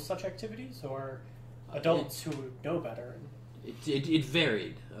prone to such activities, or adults who would know better? It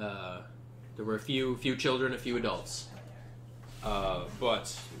varied. There were a few children, a few adults.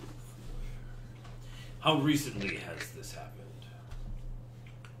 But How recently has this happened?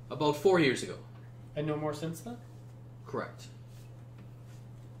 about 4 years ago. And no more since then? Correct.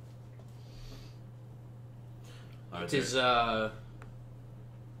 Are It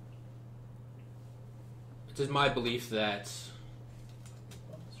is my belief that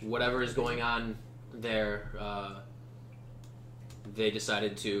whatever is going on there, they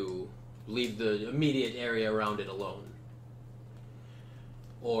decided to leave the immediate area around it alone.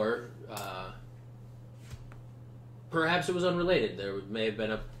 Or perhaps it was unrelated. There may have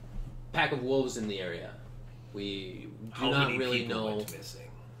been a pack of wolves in the area. We do How not many really people know. went missing?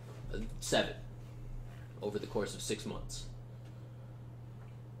 7 over the course of 6 months.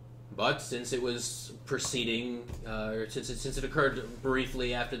 But since it was proceeding, or since it occurred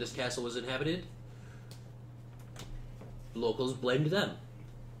briefly after this castle was inhabited, locals blamed them.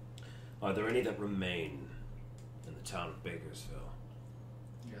 Are there any that remain in the town of Bakersville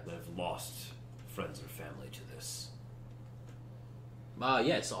that have lost friends or family to this?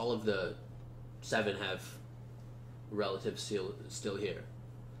 Yes, all of the 7 have relatives still here.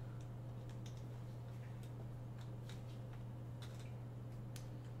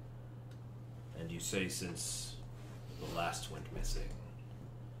 And you say since the last went missing,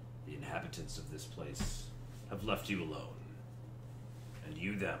 the inhabitants of this place have left you alone. And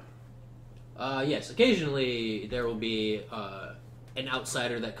you them. Yes, occasionally there will be an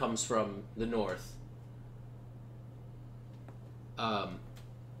outsider that comes from the north.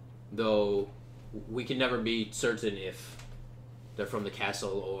 Though we can never be certain if they're from the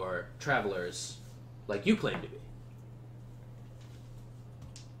castle or travelers, like you claim to be.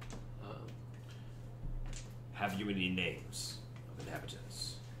 Have you any names of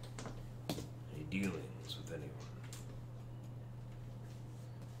inhabitants? Any dealings with anyone?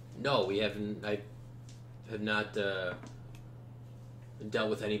 No, we haven't. I have not dealt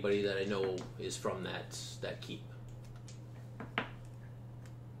with anybody that I know is from that keep.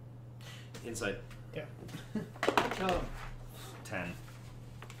 Insight. Yeah. 10.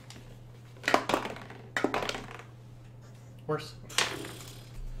 Worse.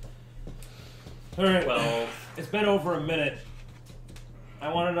 Alright, 12. it's been over a minute.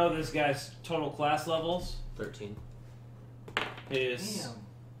 I want to know this guy's total class levels, 13. his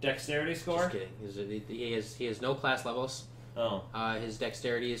dexterity score. Just kidding. He has no class levels. Oh. His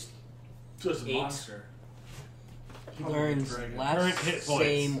dexterity is Just a 8. monster. He Probably learns dragon. less, Current hit points.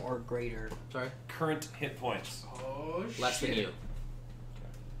 same, or greater. Sorry, Current hit points. Oh, less than you.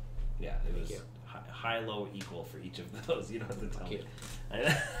 Yeah, it was you. high, low, equal for each of those. You don't have to tell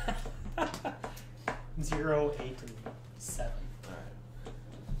Thank me. 0, 8, and 7. Alright.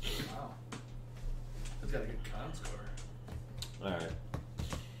 wow. He's got a good con score. Alright.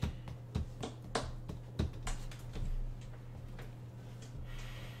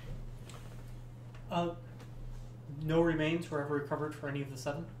 No remains were ever recovered for any of the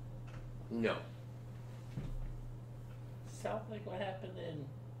 7? No. Sounds like what happened in.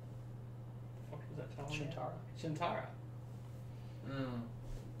 What was that town? again? Shintara. Shintara.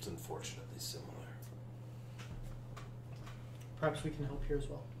 It's unfortunately similar. Perhaps we can help here as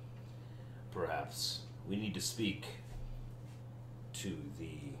well. Perhaps we need to speak to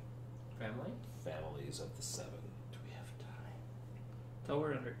the Family? families of the 7. Do we have time? So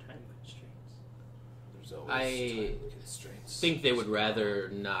we're under time constraints. There's always I time constraints. think they would rather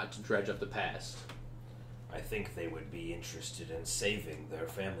not dredge up the past. I think they would be interested in saving their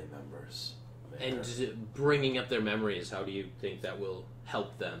family members. And bringing up their memories, how do you think that will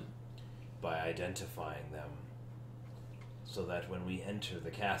help them? By identifying them, so that when we enter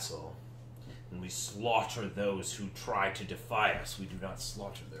the castle and we slaughter those who try to defy us, we do not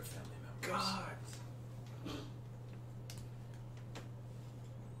slaughter their family members.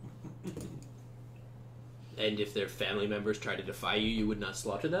 And if their family members try to defy you, you would not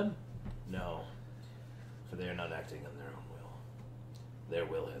slaughter them? No, for they are not acting on their own will. Their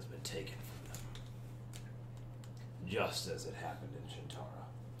will has been taken from them. Just as it happened in Shintara.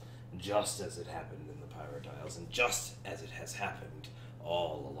 Just as it happened in the Pirate Isles. And just as it has happened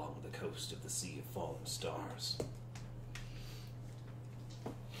all along the coast of the Sea of Fallen Stars.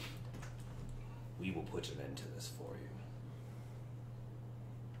 We will put an end to this for you.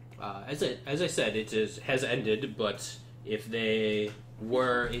 As I said, has ended, but if they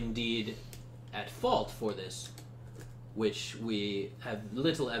were indeed at fault for this, which we have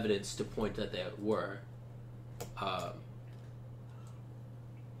little evidence to point that they were, I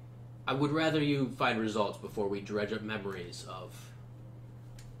would rather you find results before we dredge up memories of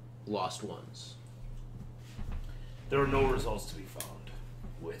lost ones. There are no results to be found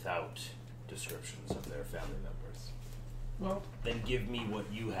without descriptions of their family members. Well, Then give me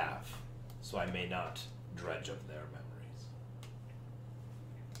what you have, so I may not dredge up their memories.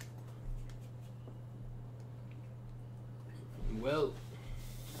 Well,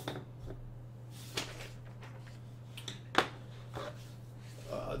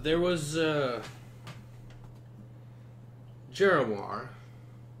 there was Jeromar,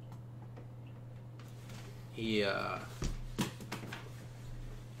 He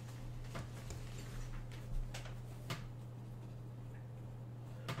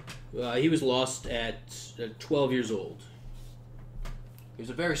was lost at 12 years old. He was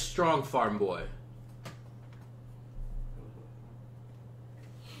a very strong farm boy.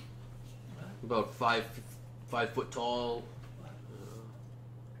 About 5 foot tall.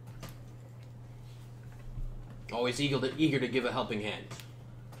 Always eager to give a helping hand.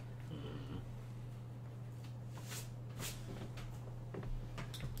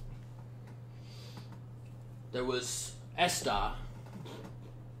 There was Esta.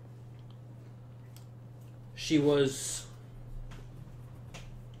 She was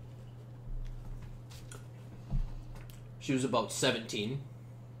about 17.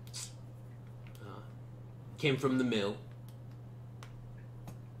 Came from the mill.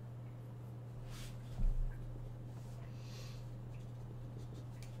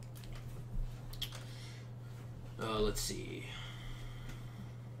 Let's see.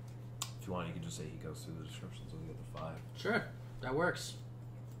 If you want, you can just say he goes through the descriptions of the other 5. Sure, that works.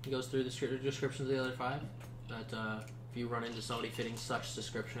 He goes through the descriptions of the other 5. But if you run into somebody fitting such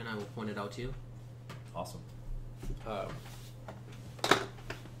description, I will point it out to you. Awesome.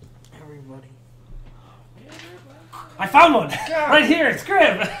 Everybody. I found one right here. It's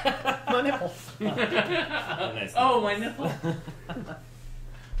Crib. My nipple. Nice. Oh, my nipple.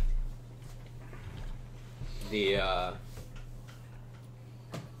 The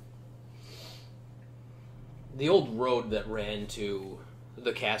old road that ran to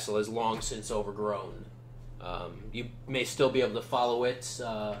the castle is long since overgrown. You may still be able to follow it,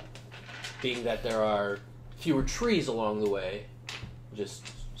 being that there are fewer trees along the way, just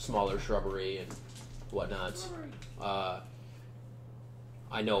smaller shrubbery and whatnot. I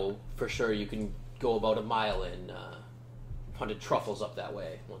know for sure you can go about a mile and hunted truffles up that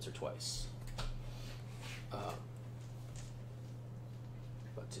way once or twice.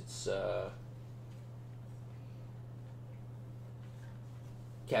 But it's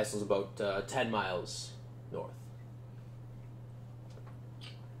castle's about 10 miles north.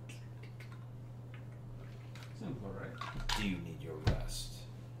 Sounds about right. Do you need your rest?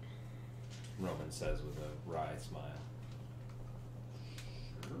 Roman says with a wry smile.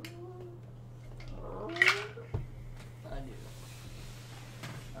 I do.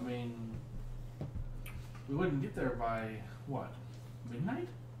 I mean, we wouldn't get there by what? Midnight?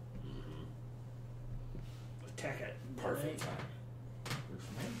 Attack it. Perfect time. Works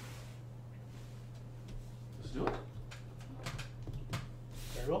for me. Let's do it.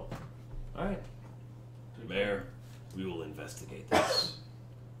 Very well. Alright. Mayor, we will investigate this.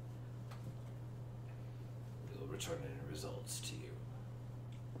 We will return any results to you,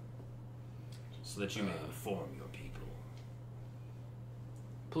 so that you may inform your people.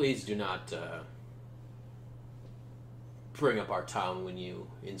 Please do not bring up our town when you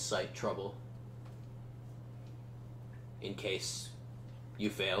incite trouble. In case you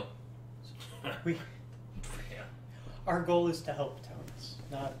fail. Our goal is to help towns,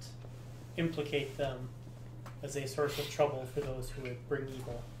 not implicate them as a source of trouble for those who would bring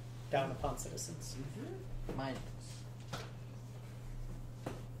evil down upon citizens. Mine.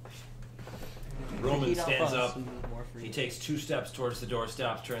 Roman stands up. He takes 2 steps towards the door,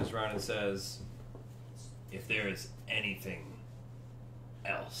 stops, turns around, and says, "If there is anything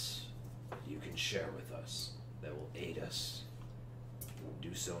else you can share with us that will aid us,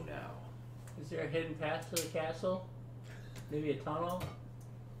 do so now." Is there a hidden path to the castle? Maybe a tunnel?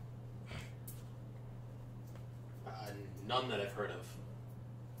 None that I've heard of.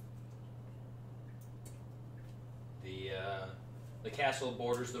 The castle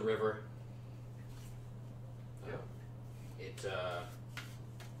borders the river. It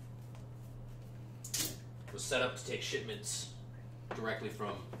was set up to take shipments directly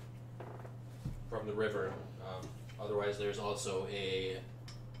from the river. Otherwise, there's also a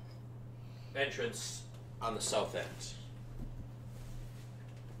entrance on the south end.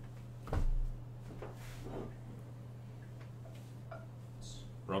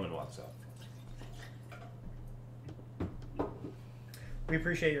 Roman walks up. We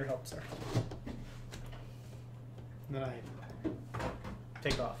appreciate your help, sir. And then I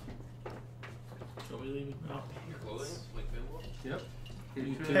take off. Are we leaving now? Your clothing, like Bimbo? Yep.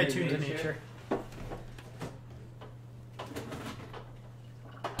 Head tuned to nature.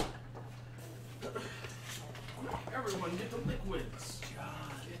 Everyone get the liquids.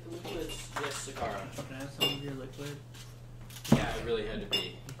 Get the liquids. Yes, Sakara. Can I have some of your liquid? Yeah, it really had to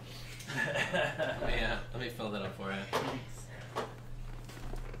be. Let me fill that up for you.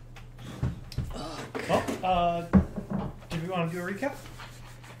 Well, did we want to do a recap?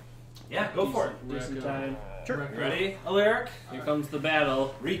 Yeah, go for it. Decent time. You ready, Alaric? Here comes the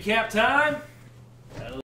battle. Recap time.